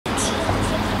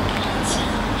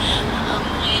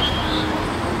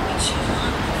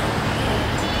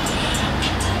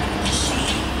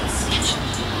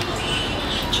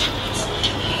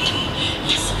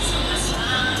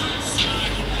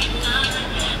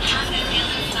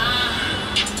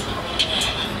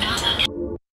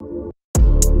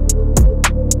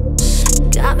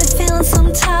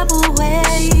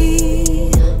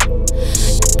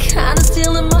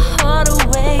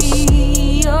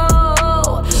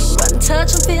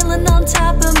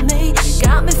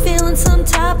feeling some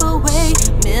type of way.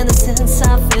 Minutes since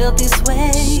I felt this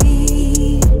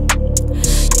way.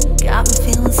 Got me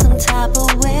feeling some type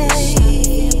of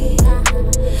way.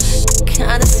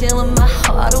 Kinda stealing my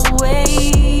heart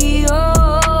away.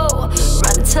 Oh,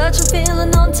 right in touch and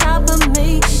feeling on top of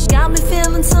me. Got me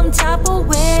feeling some type of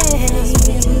way.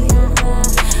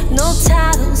 No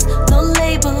titles, no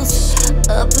labels.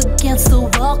 Up against the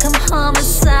wall, come hum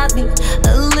inside me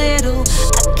a little.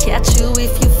 I catch you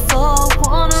if you fall.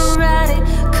 Wanna ride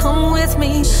it, come with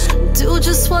me. Do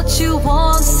just what you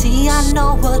want. See, I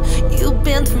know what you've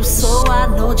been through, so I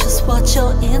know just what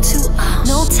you're into.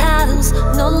 No titles,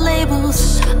 no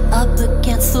labels. Up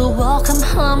against the wall, come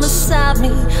hum beside me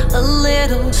a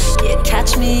little. Yeah,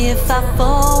 catch me if I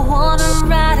fall. Wanna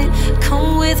ride it,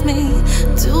 come with me.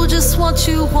 Do just what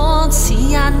you want.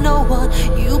 See, I know what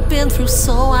you've been through,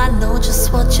 so I know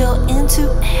just what you're into.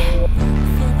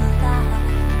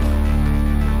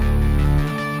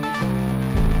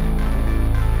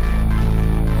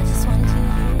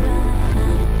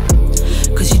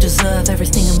 Deserve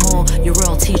everything and more. You're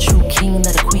royalty, true king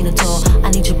that a queen adore. I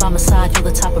need you by my side, you're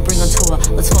the type I bring on tour.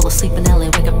 Let's fall asleep in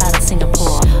LA, wake up out in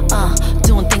Singapore.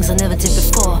 Doing things I never did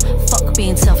before. Fuck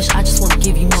being selfish, I just wanna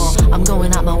give you more. I'm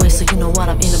going out my way, so you know what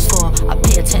I'm in it for. I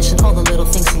pay attention, all the little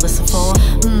things to listen for.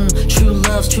 True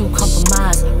love's true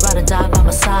compromise. Ride or die by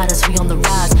my side as we on the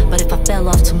rise. But if I fell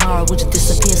off tomorrow, would you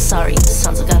disappear? Sorry,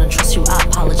 sons, I gotta trust you, I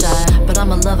apologize. But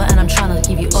I'm a lover and I'm trying to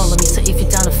give you all of me. So if you're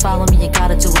down to follow me, you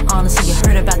gotta do it honestly. You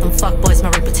heard about them fuck boys, my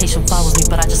reputation follows me,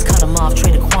 but I just cut them off,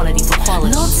 traded quantity for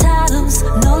quality. No titles,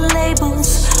 no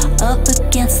labels. Up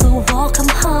against the wall, come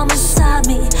hum inside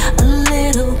me a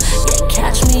little. Yeah,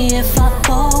 catch me if I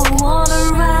fall.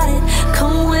 Wanna ride it,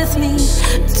 come with me.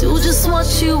 Do just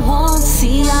what you want.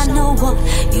 See, I know what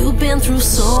you've been through,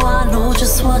 so I know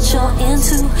just what you're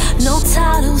into. No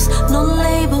titles, no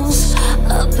labels.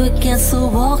 Up against the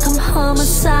wall, come hum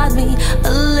inside me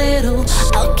a little.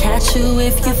 I'll catch you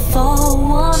if you fall.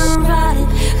 Wanna ride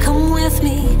it, come with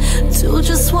me. Do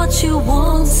just what you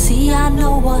want. See, I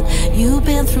know what you've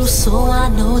been through, so I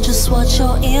know just what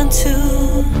you're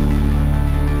into.